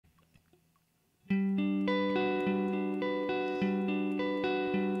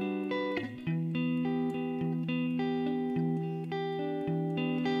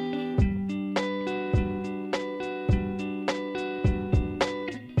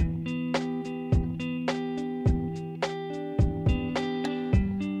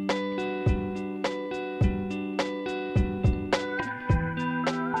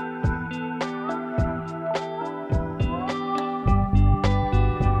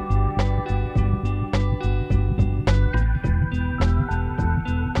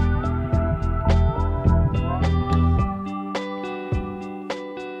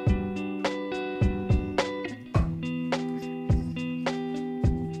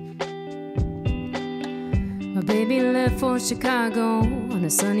My baby left for Chicago on a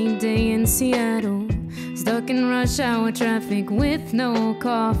sunny day in Seattle, stuck in rush hour traffic with no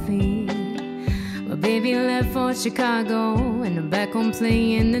coffee. My baby left for Chicago and I'm back home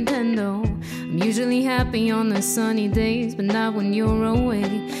playing Nintendo. I'm usually happy on the sunny days, but not when you're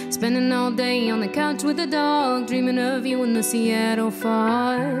away. Spending all day on the couch with a dog, dreaming of you in the Seattle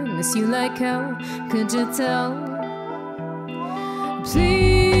fog. Miss you like hell, could you tell?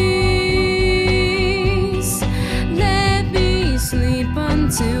 Please let me sleep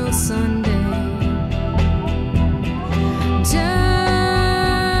until Sunday. Just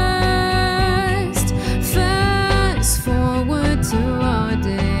fast forward to our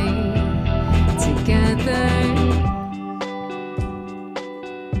day together.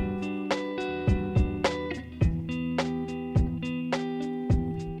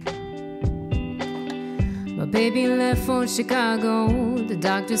 My baby left for Chicago. The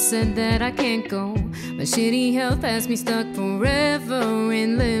doctor said that I can't go. My shitty health has me stuck forever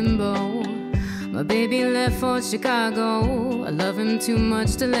in limbo. My baby left for Chicago. I love him too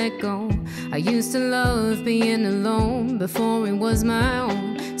much to let go. I used to love being alone before it was my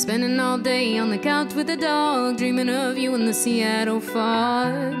own. Spending all day on the couch with a dog, dreaming of you in the Seattle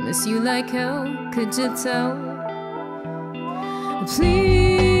fog. Miss you like hell, could you tell? Please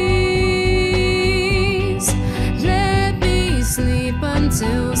let me sleep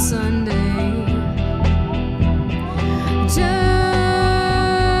until Sunday. Just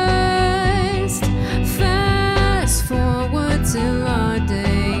fast forward till our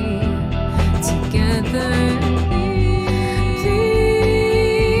day together.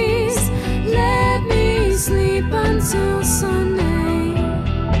 Please let me sleep until Sunday.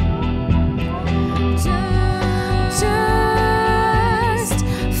 Just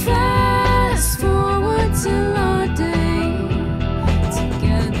fast forward till our day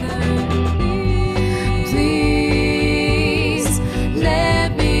together. Please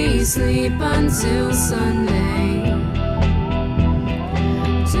let me sleep until Sunday.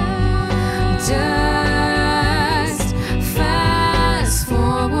 Just fast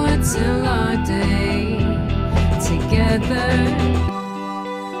forward till our day together.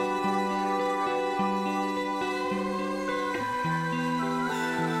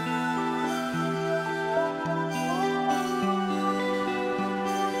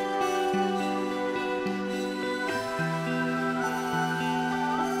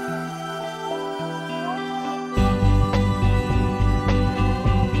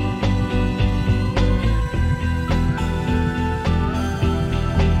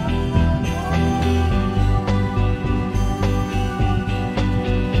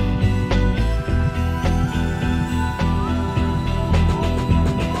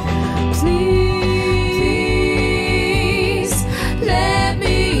 Please let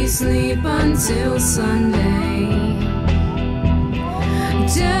me sleep until Sunday.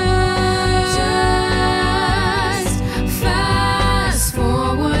 Just fast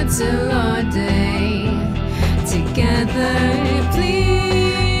forward till our day together.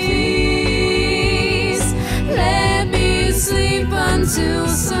 Please let me sleep until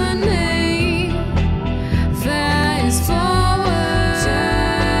Sunday. Fast forward,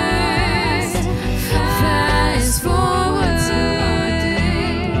 fast forward till our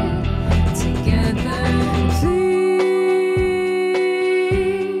day together.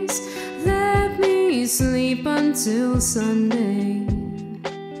 Please let me sleep until Sunday.